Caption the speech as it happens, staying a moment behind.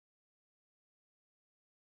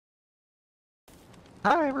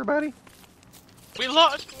Hi, everybody. We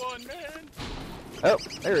lost one, man. Oh,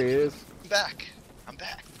 there he is. I'm back. I'm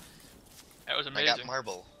back. That was I amazing. got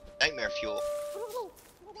marble. Nightmare fuel.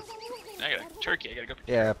 I got a turkey. I gotta go.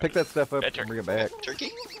 Yeah, pick that stuff up Bad and bring it back.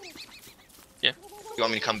 Turkey? Yeah. You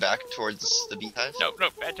want me to come back towards the beehive? No,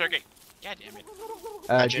 bad turkey. God damn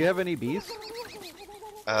it. Do you have any bees?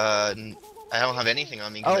 I don't have anything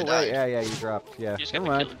on me because Oh, I died. right, yeah, you dropped. Yeah, You just never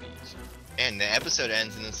got the mind. killing bees. And the episode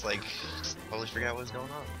ends and it's like, totally forgot what's going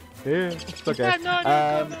on. Yeah, it's okay. I have no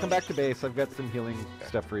idea. Come back to base. I've got some healing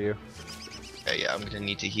stuff for you. Okay, yeah, I'm gonna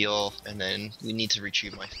need to heal, and then we need to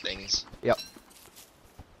retrieve my things. Yep.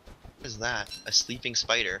 What is that? A sleeping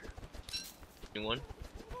spider. Anyone?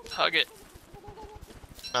 Hug it.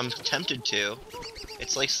 I'm tempted to.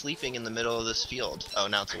 It's like sleeping in the middle of this field. Oh,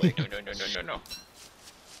 now it's awake. No.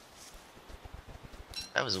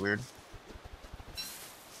 That was weird.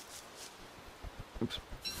 Oops.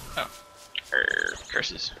 Oh.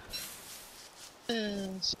 Curses.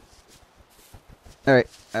 All right,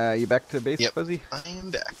 you back to base, Yep. Fuzzy? I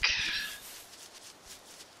am back.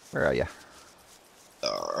 Where are you?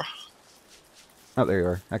 Uh, Oh, there you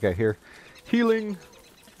are. Okay, here. Healing.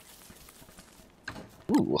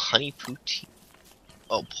 Ooh, honey poutine.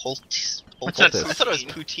 Oh, poultice. What's that? I thought it was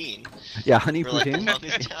poutine. Yeah, honey For like the poutine.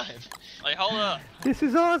 longest time. Like, hold up. This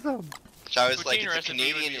is awesome. So I was like, Poutine it's a recipe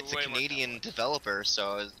would Canadian, be it's a way more Canadian developer,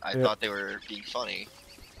 so I Yep. thought they were being funny.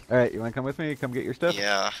 All right, you want to come with me? Come get your stuff.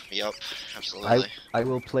 Yeah, yep, absolutely. I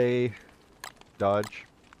will play dodge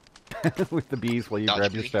with the bees while you Dodge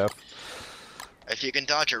grab your bee? stuff. If you can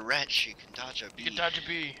dodge a wrench, you can dodge a bee. You can dodge a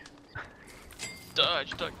bee.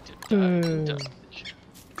 Dodge.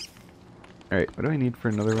 Alright, what do I need for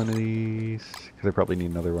another one of these? Because I probably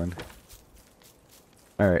need another one.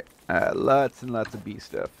 Alright, lots and lots of bee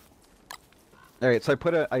stuff. Alright, so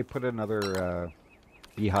I put another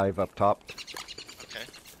beehive up top. Okay.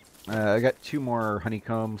 I got 2 more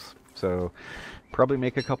honeycombs, so probably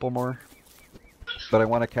make a couple more. But I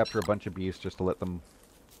want to capture a bunch of bees just to let them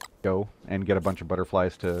go and get a bunch of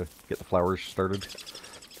butterflies to get the flowers started.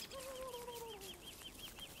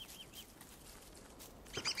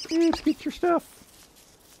 Yes, get your stuff.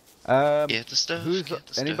 Get the stuff. Who's get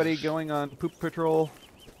the anybody stuff. going on poop patrol?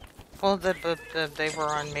 Well, they were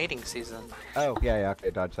on mating season. Oh, yeah, okay,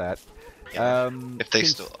 dodge that. Yeah, if they can-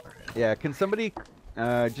 still are. Yeah, can somebody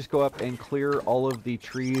just go up and clear all of the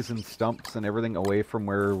trees and stumps and everything away from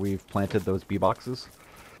where we've planted those bee boxes?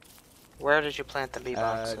 Where did you plant the bee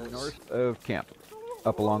boxes? North of camp,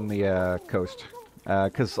 up along the coast.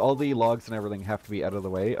 Because all the logs and everything have to be out of the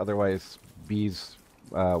way, otherwise bees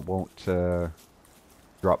won't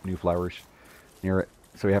drop new flowers near it.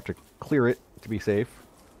 So we have to clear it to be safe.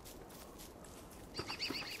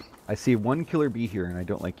 I see 1 killer bee here, and I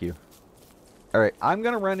don't like you. Alright, I'm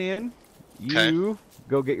gonna run in. You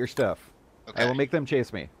go get your stuff. Okay. I will make them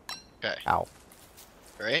chase me. Okay. Ow.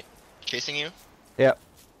 Alright. Chasing you? Yep.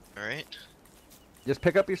 Alright. Just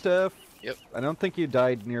pick up your stuff. Yep. I don't think you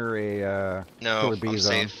died near a No, killer bee I'm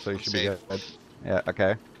zone, safe. so you I'm should safe. be good. Yeah,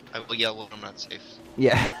 okay. I will yell when I'm not safe.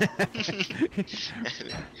 Yeah.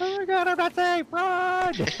 Oh my god, I'm not safe!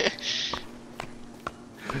 Run!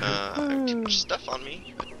 I have too much stuff on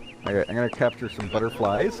me. Alright, I'm gonna capture some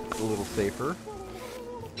butterflies. It's a little safer.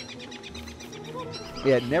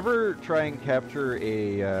 Yeah, never try and capture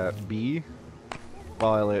a bee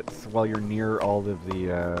while you're near all of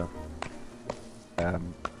the Get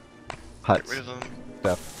huts rid of them.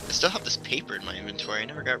 stuff. I still have this paper in my inventory. I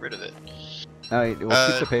never got rid of it. Alright, we'll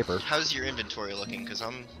keep the paper. How's your inventory looking? Because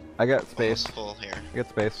I'm I got space. almost full here. I got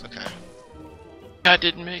space. Okay. I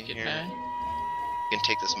didn't make it, Here. man. You can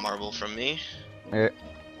take this marble from me. Alright.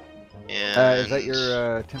 And Is that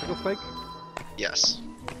your tentacle spike? Yes.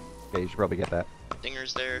 Yeah, you should probably get that.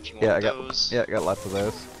 Stingers there if you want Yeah, I got those. yeah, I got lots of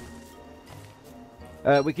those.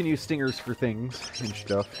 We can use stingers for things and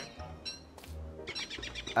stuff.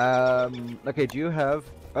 Okay, do you have...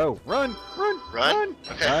 Oh, run! Run! Run?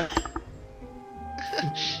 Okay. Run!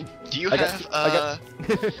 Do you I got- have I got-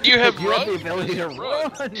 You have you run? have the ability to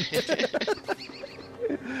run!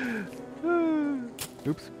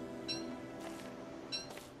 Oops.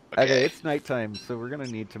 Okay, it's nighttime, so we're gonna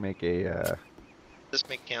need to make a, Just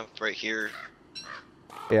make camp right here.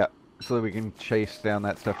 yeah, so that we can chase down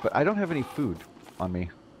that stuff. But I don't have any food on me.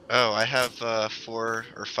 Oh, I have 4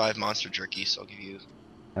 or 5 monster jerky, so I'll give you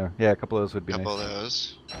Oh, yeah, a couple of those would a be couple nice. of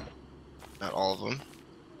those. Not all of them.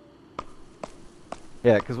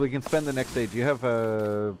 Yeah, because we can spend the next day. Do you have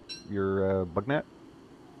your bug net?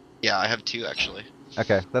 Yeah, I have 2 actually.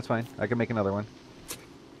 Okay, that's fine. I can make another one.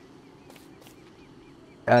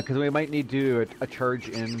 Because we might need to do a charge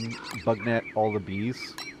in bug net all the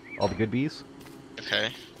bees, all the good bees.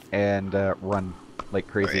 Okay. and run like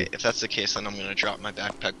crazy. Alright, if that's the case, then I'm gonna drop my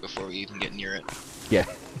backpack before we even get near it. Yeah.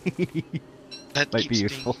 That Might be keeps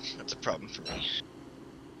useful. That's a problem for me.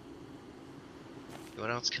 What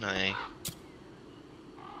else can I...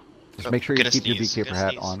 Just Oh, make sure you gonna keep your sneeze, beekeeper gonna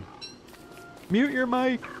hat sneeze. on. Mute your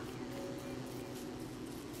mic!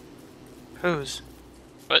 Whose?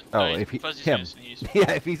 But Oh, no, if he, Fuzzy's him. gonna sneeze.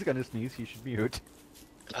 Yeah, if he's gonna sneeze, he should mute.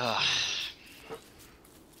 Ugh.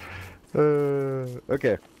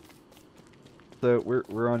 Okay. So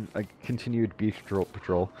we're on a continued beef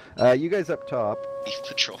patrol. You guys up top. Beef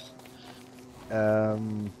patrol.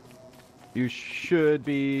 You should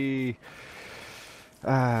be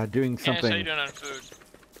doing Candace, how you something. doing on food?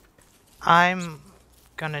 I'm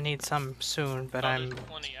gonna need some soon, but Oh, there's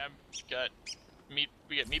plenty. I've got meat.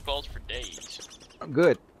 We got meatballs for days.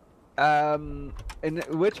 Good. In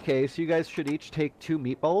which case, you guys should each take 2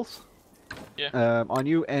 meatballs. Yeah. On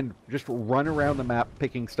you, and just run around the map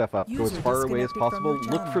picking stuff up. Go as User far away as disconnected from possible.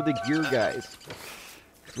 your Look for the gear guys.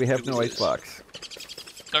 We have no icebox.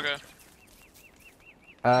 Okay.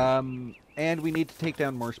 And we need to take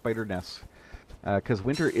down more spider nests. Because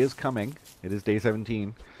winter is coming. It is day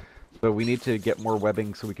 17. So we need to get more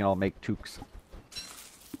webbing so we can all make toques.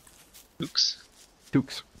 Toques?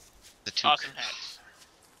 Toques. The toque. Awesome hats.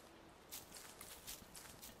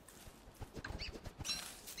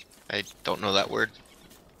 I don't know that word.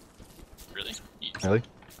 Really? Really?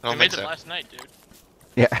 I I don't made think them so. last night, dude.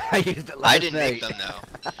 Yeah, I used it last I didn't night. make them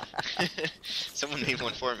though. Someone made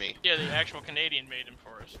one for me. Yeah, the actual Canadian made them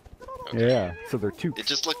for us. Okay. Yeah, so they're toques. It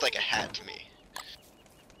just looked like a hat to me.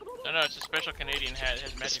 No, it's a special Canadian hat. It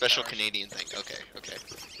has A magic special powers. Canadian thing. Okay, okay.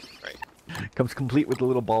 Right. Comes complete with a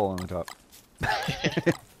little ball on the top.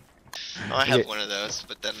 Oh, I have Yeah. one of those,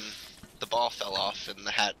 but then the ball fell off and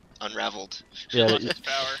the hat unraveled. Yeah, Lost its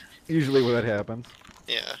power. usually what happens.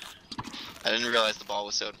 Yeah. I didn't realize the ball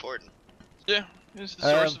was so important. Yeah, it's the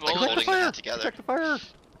source of like all of holding it. the hat together. Check the fire!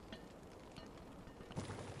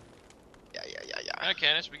 Yeah. Alright,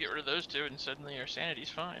 Candace, we get rid of those two, and suddenly our sanity's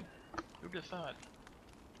fine. Who'd have thought?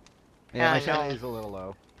 Yeah, Yeah, my I know. sanity's a little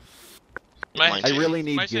low. Mine I too. really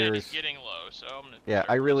need my sanity's gears. getting low, so I'm gonna. Yeah,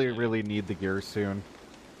 start I really, listening. really need the gears soon.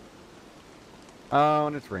 Oh,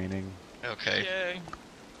 and it's raining. Okay. Yay.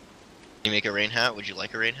 You make a rain hat? Would you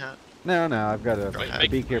like a rain hat? No, I've got a... Right, The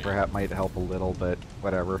make- beekeeper hat might help a little, but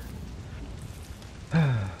whatever.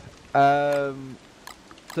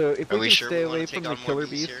 So if Are we we can sure stay we away want to from take the on killer more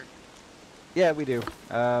bees bees... here? Yeah, we do.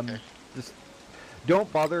 Okay. Just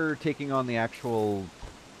don't bother taking on the actual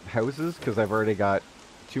houses, because I've already got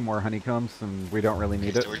 2 more honeycombs, and we don't really need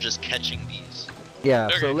Okay, it. so we're just catching bees. Yeah,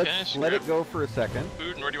 Okay, so can I let's let scrap- it go for a second.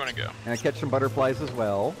 Food, and where do you want to go? And I catch some butterflies as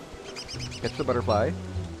well. Catch the butterfly.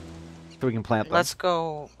 So we can plant them. let's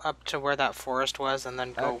go up to where that forest was and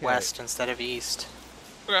then go Okay. west instead of east.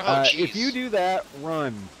 Okay, Oh, If jeez. you do that,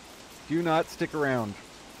 run. Do not stick around.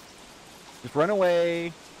 Just run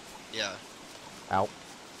away. Yeah. Ow. You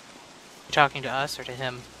talking to us or to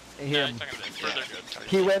him? yeah, Him. it's not gonna be further good.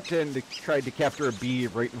 He went and tried to capture a bee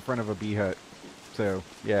right in front of a bee hut. So,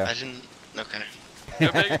 I yeah. didn't. Okay.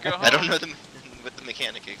 Go big, go home. I don't know what the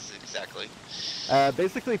mechanic is exactly.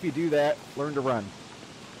 Basically, if you do that, learn to run.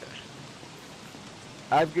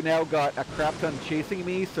 I've now got a crap ton chasing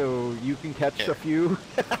me, so you can catch Yeah. a few.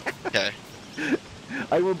 Okay.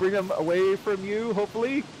 I will bring them away from you,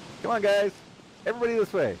 hopefully. Come on, guys. Everybody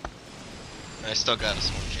this way. I still got a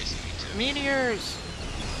swarm chasing me too. Meteors!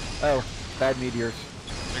 Oh, bad meteors.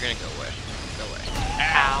 They're gonna go away. Go away.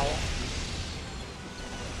 Ow.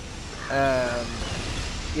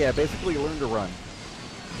 Yeah, basically learn to run.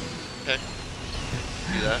 Okay.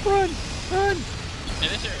 Do that. Run! Run! And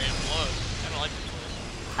this area blows. I don't like this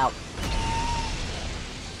place. Out.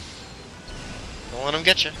 Don't let them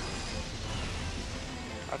get you.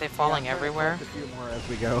 Are they falling Yeah, I'm trying to everywhere? collect a few more as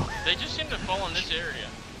we go. They just seem to fall in this area.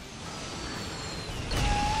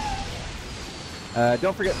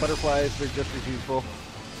 Don't forget butterflies, they're just as useful.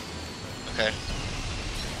 Okay.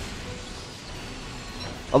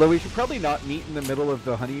 Although we should probably not meet in the middle of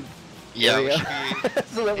the honey Yeah. We area, should be...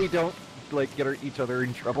 so that we don't like get each other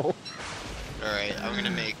in trouble. All right. I'm gonna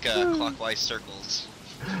make clockwise circles.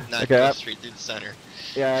 Not Okay, go straight through the center.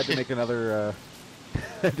 Yeah, I had to make another.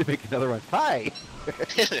 I had to make another one. Hi.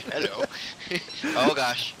 Hello. Oh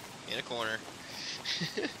gosh. In a corner.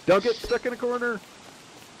 Don't get stuck in a corner.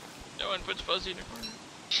 No one puts Fuzzy in a corner.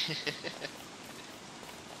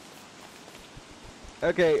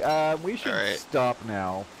 Okay, we should Alright. stop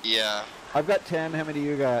now. Yeah. I've got 10. How many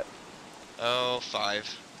you got? Oh,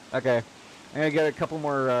 5. Okay. I'm gonna get a couple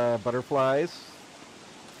more butterflies.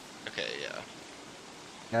 Okay.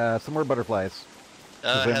 Yeah. Some more butterflies.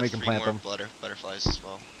 I then have we can 3 plant more them. butterflies as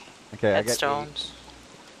well. Okay, I got 8. Headstones.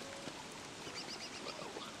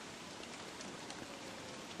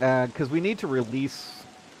 Because we need to release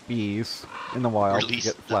bees in the wild Release to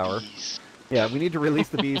get the flower. bees. Yeah, we need to release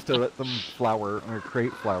the bees to let them flower or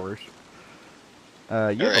create flowers. You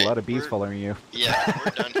have a Alright, lot of bees we're- following you. Yeah,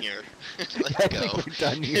 we're done here. Let's I go. think we're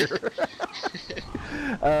done here.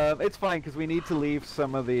 It's fine because we need to leave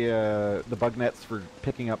some of the bug nets for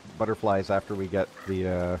picking up butterflies after we get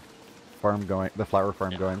the farm going, the flower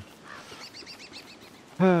farm going.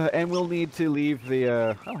 And we'll need to leave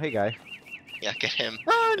the. Oh, hey, guy. Yeah, get him.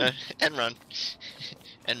 Run! And run.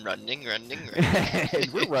 And running.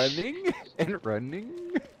 And we're running and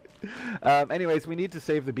running. Anyways, we need to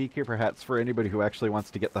save the beekeeper hats for anybody who actually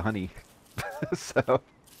wants to get the honey. So.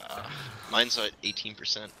 Mine's at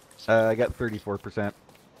 18%. I got 34%.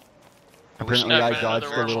 Apparently, I I found dodged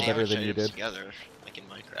another a little wormhole. better than you did. Together, like in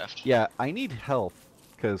Minecraft. Yeah, I need health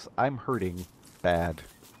because I'm hurting bad.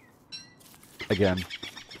 Again.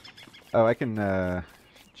 Oh, I can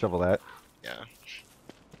shovel that. Yeah.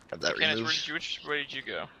 Have that Canus, removed. which way did you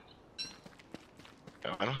go?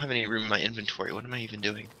 Oh, I don't have any room in my inventory. What am I even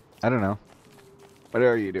doing? I don't know. What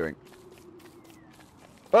are you doing?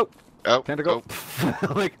 Oh, Oh, tentacle.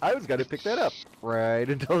 Like I was gonna pick that up right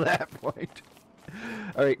until that point.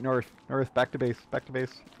 All right, north, back to base,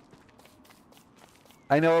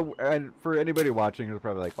 I know, and for anybody watching, they're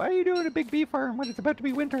probably like, "Why are you doing a big bee farm when it's about to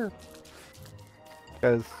be winter?"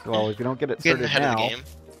 Because, well, if you don't get it Getting started ahead now, of the game.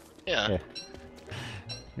 Yeah.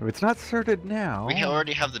 if it's not started now, We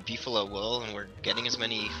already have the beefalo wool, and we're getting as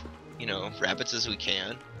many, rabbits as we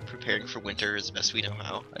can. Preparing for winter as best we know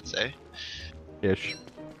how, I'd say. ish,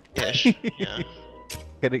 Ish, yeah.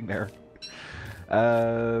 getting there.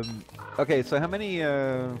 Okay, so how many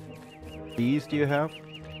bees do you have?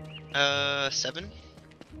 7?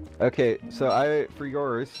 Okay, so for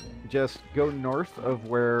yours, just go north of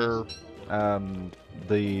where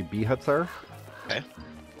the bee huts are. Okay.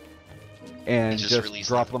 And just just release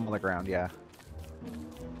drop them. them on the ground, yeah.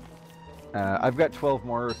 I've got 12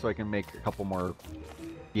 more, so I can make a couple more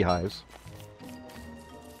beehives.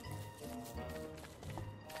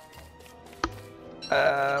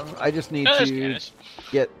 I just need There's to Canus.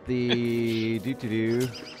 get the do.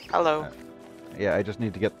 Hello. Yeah, I just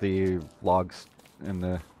need to get the logs in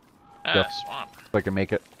the Yep. Swamp. so I can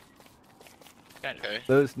make it. Kind of. Okay.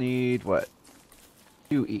 Those need what?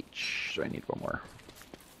 2 each. So I need 1 more.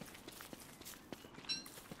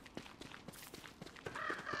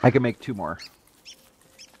 I can make 2 more.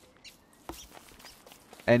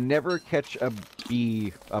 And never catch a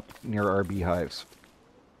bee up near our beehives.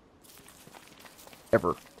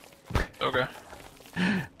 Ever. Okay.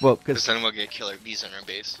 Well, Because because then we'll get killer bees on our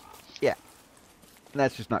base.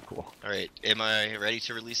 that's just not cool. Alright, am I ready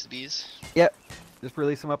to release the bees? Yep. Just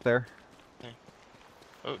release them up there.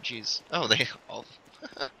 Oh, jeez. Oh, they all...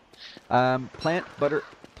 Plant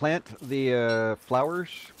the flowers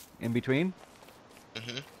in between.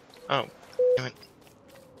 Mm-hmm. Oh, damn it.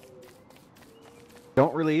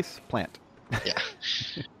 Don't release, plant. Yeah.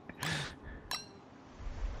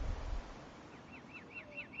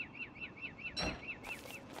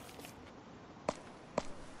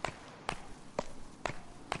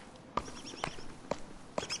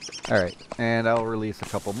 Alright, and I'll release a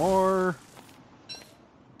couple more.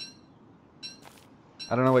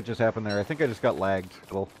 I don't know what just happened there. I think I just got lagged a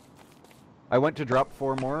little. I went to drop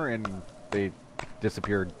 4 more and they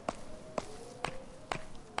disappeared.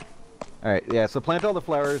 Alright, yeah, so plant all the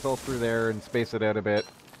flowers all through there and space it out a bit.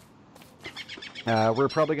 We're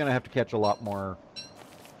probably going to have to catch a lot more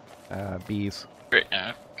bees. Great.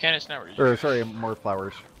 Canus, now where did you Or, sorry, more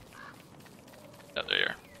flowers. Oh, there you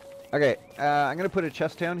are. Okay, I'm going to put a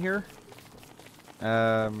chest down here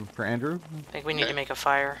for Andrew. I think we need to make a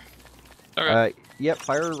fire. Okay. Yep,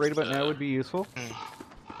 fire right about now would be useful.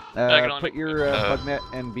 I can only Put make- your bug net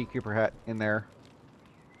and beekeeper hat in there.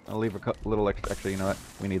 I'll leave a little extra. Actually, you know what?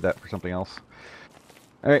 We need that for something else.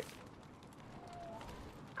 All right.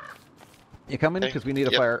 You coming? Okay. Because we need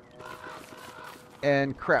a Yep. fire.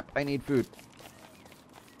 And crap, I need food.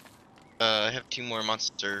 I have 2 more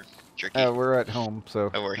monster jerky. We're at home,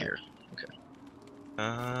 so. Oh, we're here. Okay.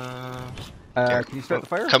 Can you start the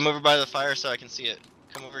fire? Come over by the fire so I can see it.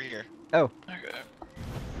 Come over here. Oh, Okay.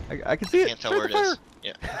 I can see it. Can't tell Start where the it is.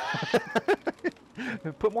 fire.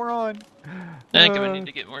 Yeah. Put more on. I think we need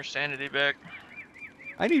to get more sanity back.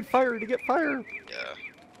 I need fire to get fire. Yeah.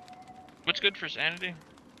 What's good for sanity?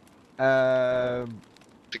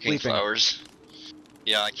 Picking Sleeping. flowers.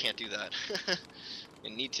 Yeah, I can't do that. I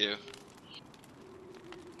need to.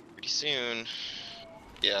 Pretty soon.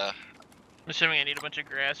 Yeah. I'm assuming I need a bunch of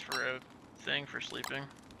grass for a thing for sleeping.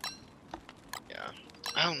 Yeah.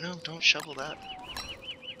 Oh no, don't shovel that.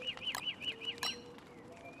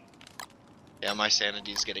 Yeah, my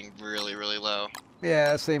sanity's getting really, really low.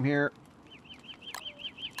 Yeah, same here.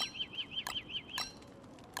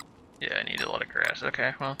 Yeah, I need a lot of grass.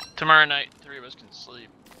 Okay, well, tomorrow night, 3 of us can sleep.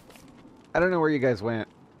 I don't know where you guys went.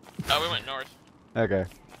 Oh, we went north. Okay.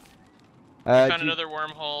 We found did another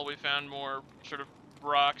wormhole. We found more sort of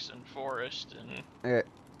rocks and forest, and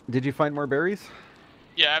did you find more berries?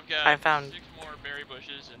 yeah, I've got I found- 6 more berry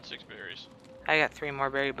bushes and 6 berries. I got 3 more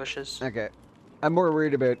berry bushes. Okay. I'm more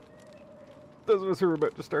worried about those of us who are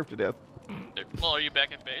about to starve to death. Well, are you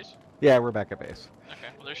back at base? Yeah, we're back at base. Okay,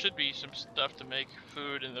 well, there should be some stuff to make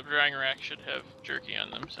food, and the drying rack should have jerky on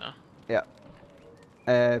them, so. Yeah.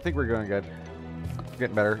 I think we're going good.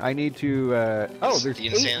 Getting better. I need to, oh, there's the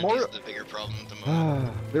 8 insanity more. is the bigger problem at the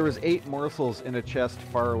moment. There was 8 morsels in a chest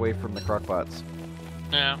far away from the crockpots.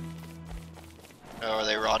 Yeah. Oh, are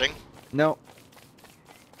they rotting? No.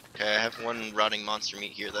 Okay, I have 1 rotting monster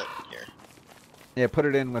meat here. Yeah, put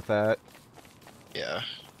it in with that. Yeah.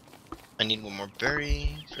 I need 1 more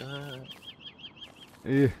berry for that.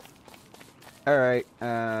 Yeah. Alright,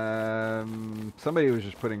 somebody was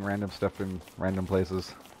just putting random stuff in random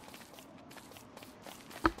places.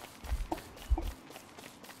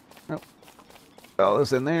 Nope. All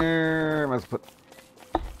this in there. Must put.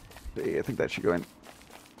 I think that should go in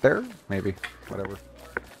there. Maybe. Whatever.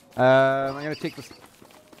 I'm gonna take this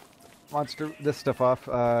stuff off.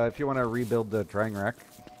 If you want to rebuild the drying rack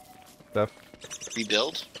stuff,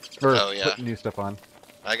 Rebuild? or Oh, yeah. put new stuff on.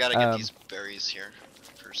 I gotta get these berries here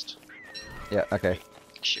first. Yeah. Okay.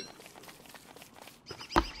 Shoot.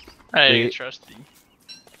 I trust the.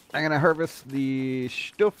 I'm gonna harvest the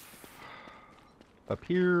stuff up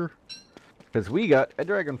here because we got a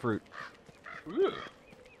dragon fruit. Ooh.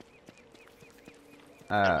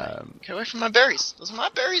 Get away from my berries. Those are my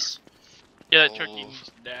berries. Yeah, that turkey needs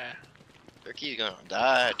to die. Turkey gonna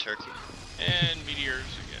die, turkey. And meteors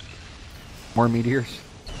again. More meteors.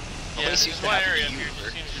 Yeah, Only this seems to one happen area to up you, here just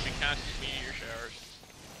Bert. seems to be constant meteor showers.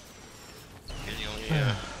 You're the only,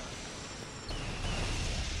 1,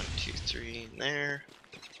 2, 3 in there.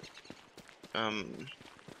 I'm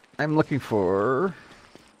looking for.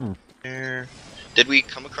 There. Did we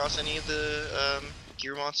come across any of the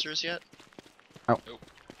gear monsters yet? Oh. Nope.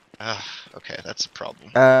 Ah, okay, that's a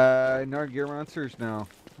problem. No gear monsters. No.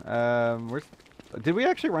 Where's? Did we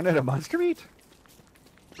actually run out of monster meat?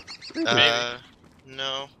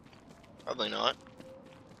 No, probably not.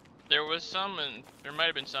 There was some, and there might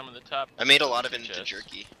have been some in the top. I made a lot of it into chest.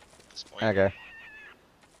 jerky at this point. Okay.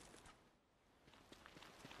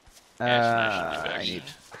 Yeah, so that should be back I soon. need.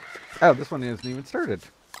 Oh, this one isn't even started.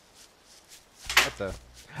 That's a.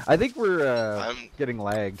 I think we're getting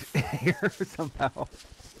lagged here somehow.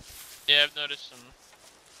 Yeah, I've noticed some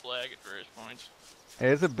lag at various points.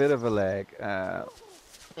 It's a bit of a lag.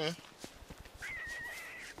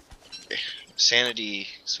 Sanity.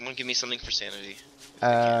 Someone give me something for sanity.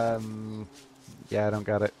 Yeah, I don't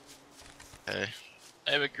got it. Okay.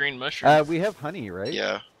 I have a green mushroom. We have honey, right?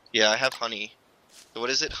 Yeah. Yeah, I have honey. So what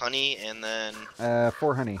is it? Honey and then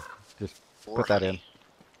 4 honey. Just 4 put that honey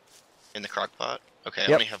in the crock pot? Okay, I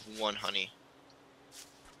Yep. only have 1 honey.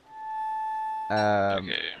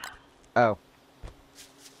 Okay. Oh.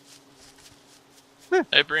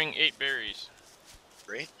 I bring 8 berries.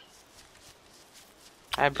 Great.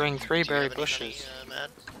 I bring 3 Do you berry have any bushes. honey, Mad?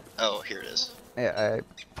 Oh, here it is. Yeah, I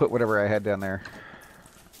put whatever I had down there.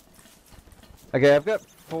 Okay, I've got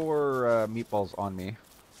 4 meatballs on me.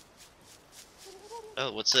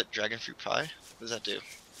 Oh, what's it? Dragon fruit pie? What does that do?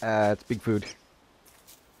 It's big food.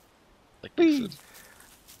 Like big Whee! food.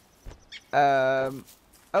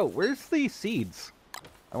 Oh, where's the seeds?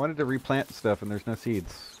 I wanted to replant stuff and there's no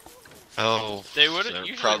seeds. Oh, They would they're have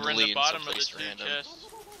usually probably were in the in bottom of the someplace 2 random. chests.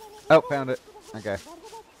 Oh, found it. Okay.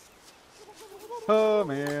 Oh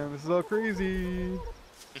man, this is all crazy.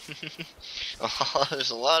 Oh,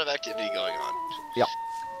 there's a lot of activity going on. Yep.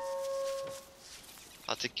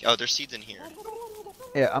 Oh, there's seeds in here.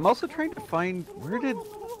 Yeah, I'm also trying to find where did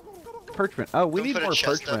parchment. Oh, we Don't need put more a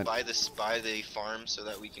chest parchment. up by the farm so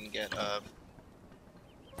that we can get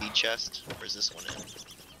seed chest. Where's this one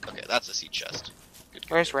in? Okay, that's a seed chest. Good.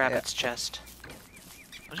 Where's Rabbit's chest?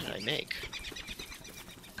 What did I make?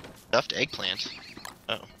 Stuffed eggplant.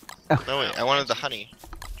 Oh. Oh. No wait, I wanted the honey.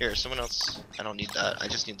 Here, someone else. I don't need that. I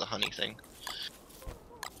just need the honey thing.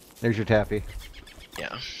 There's your taffy.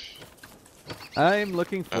 Yeah. I'm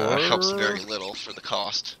looking for. Helps very little for the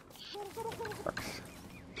cost.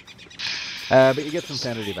 But you get some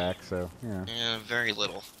sanity back, so yeah. Yeah, very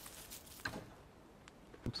little.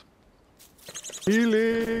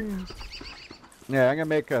 Healing. Yeah, I'm gonna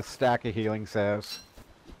make a stack of healing salves.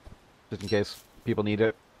 Just in case people need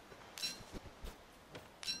it.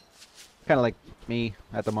 Kind of like me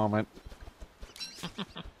at the moment.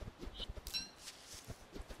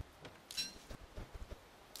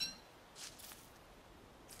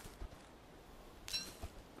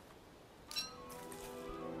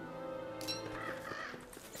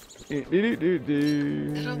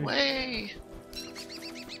 Get away!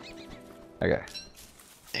 Okay.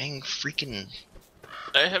 Dang freaking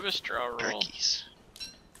I have a straw roll. darkies.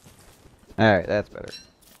 Alright, that's better.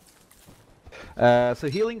 So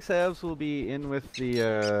healing salves will be in with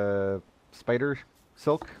the spider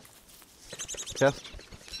silk chest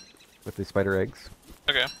with the spider eggs.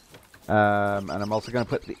 Okay. And I'm also gonna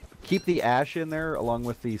keep the ash in there along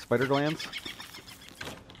with the spider glands.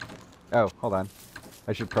 Oh, hold on.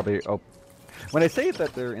 I should probably. Oh, when I say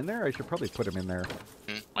that they're in there, I should probably put them in there.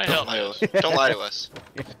 Might Don't help. lie to us. Don't lie to us.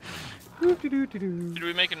 Did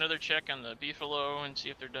we make another check on the beefalo and see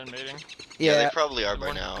if they're done mating? Yeah, Yeah. they probably are by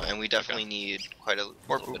One. now, and we definitely need quite a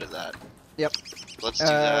little bit of that. Yep. Let's do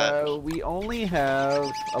that. We only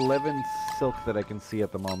have 11 silk that I can see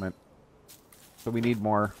at the moment, so we need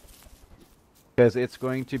more. Because it's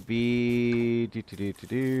going to be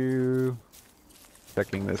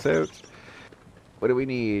checking this out. What do we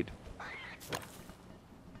need?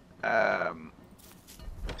 For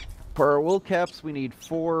our wool caps, we need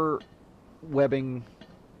 4 webbing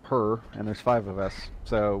per, and there's 5 of us,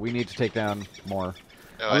 so we need to take down more.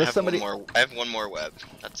 Oh, I have one more web.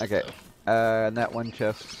 That's Okay. it, though. And that one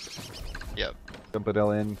chest. Yep. Dump it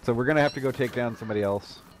all in. So we're gonna have to go take down somebody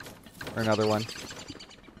else, or another one.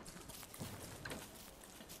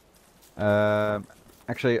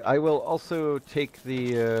 Actually, I will also take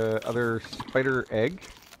the other spider egg,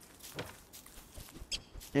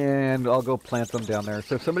 and I'll go plant them down there.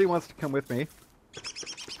 So if somebody wants to come with me,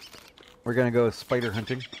 we're gonna go spider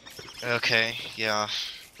hunting. Okay, yeah.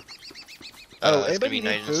 Oh, it's gonna anybody be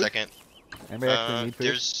night need in a food? second. Anybody actually need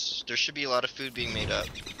food? There should be a lot of food being made up.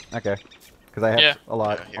 Okay, because I have Yeah. a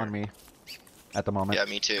lot Yeah, here. on me at the moment. Yeah,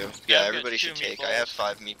 me too. Yeah, Yeah, I've got everybody 2 should take. I have meatballs.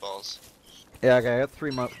 5 meatballs. Yeah, okay, I got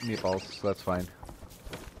 3 meatballs, so that's fine.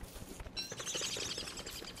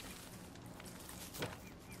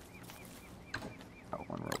 Oh,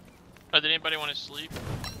 1 rope. Did anybody want to sleep?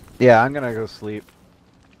 Yeah, I'm gonna go sleep.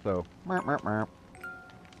 So, merp, merp, merp.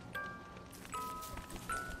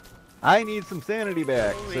 I need some sanity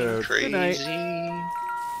back. So, Crazy. good night.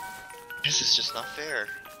 This is just not fair.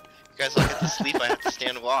 You guys all get to sleep. I have to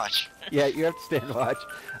stand watch. Yeah, you have to stand watch.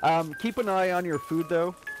 Keep an eye on your food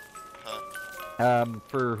though.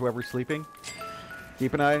 For whoever's sleeping.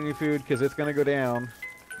 Keep an eye on your food because it's gonna go down.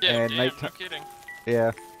 Yeah, And damn, nighttime- no kidding.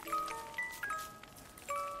 Yeah.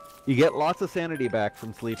 You get lots of sanity back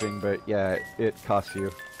from sleeping, but yeah, it costs you.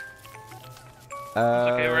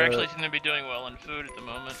 Okay, we're actually going to be doing well on food at the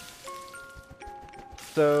moment.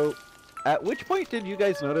 So, at which point did you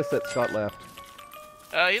guys notice that Scott left?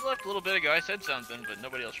 He left a little bit ago. I said something, but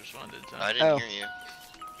nobody else responded. So. I didn't Oh. hear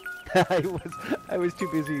you. I was too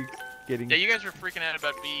busy getting. Yeah, you guys were freaking out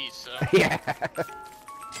about bees, so... Yeah.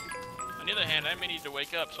 On the other hand, I may need to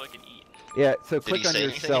wake up so I can eat. Yeah. So Did click he on say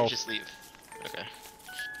anything or yourself. just leave? Okay.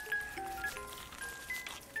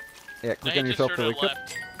 Yeah, No, click he on just yourself sort to of wake up.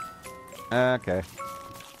 left. Okay.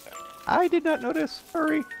 I did not notice.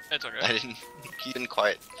 Sorry. That's okay. I didn't. He's been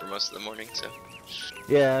quiet for most of the morning, so.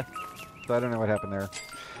 Yeah. So I don't know what happened there.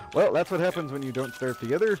 Well, that's what happens when you don't starve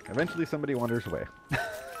together. Eventually somebody wanders away.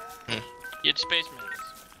 You had space minutes.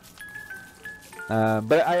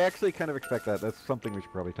 But I actually kind of expect that. That's something we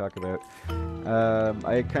should probably talk about.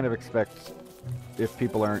 I kind of expect if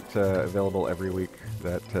people aren't available every week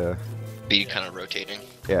that... Be kind of rotating.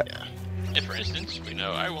 Yeah. Yeah. If, for instance, we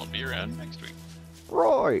know I won't be around next week.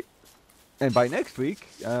 Right. And by next week,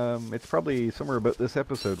 it's probably somewhere about this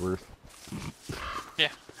episode worth. Yeah,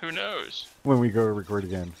 who knows? When we go record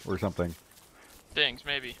again, or something. Things,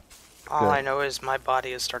 maybe. All Good. I know is my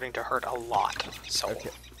body is starting to hurt a lot. So Okay.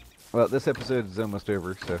 Well, this episode is almost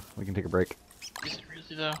over, so we can take a break. Is it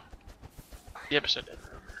really, though? The episode did.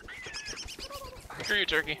 Screw you,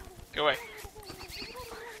 turkey. Go away.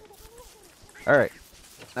 Alright.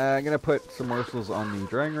 I'm gonna put some morsels on the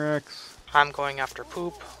drying racks. I'm going after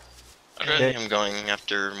poop. Okay. I'm going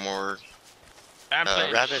after more I'm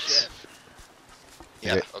playing rabbits. chef.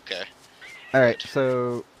 Yeah, Okay. okay. Alright,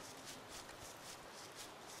 so...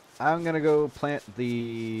 I'm gonna go plant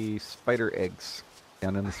the spider eggs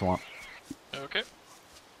down in the swamp. Okay.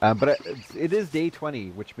 But it is day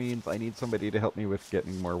 20, which means I need somebody to help me with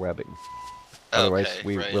getting more webbing. Otherwise, Okay,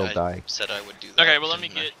 we right, will I die. said I would do that. Okay, well, let me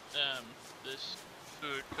didn't I? get, this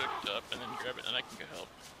food cooked up and then grab it and I can go help.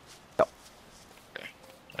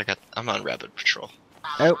 I'm on rabbit patrol.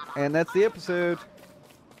 Oh, and that's the episode.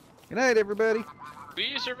 Good night, everybody.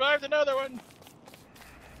 We survived another one.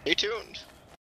 Stay tuned.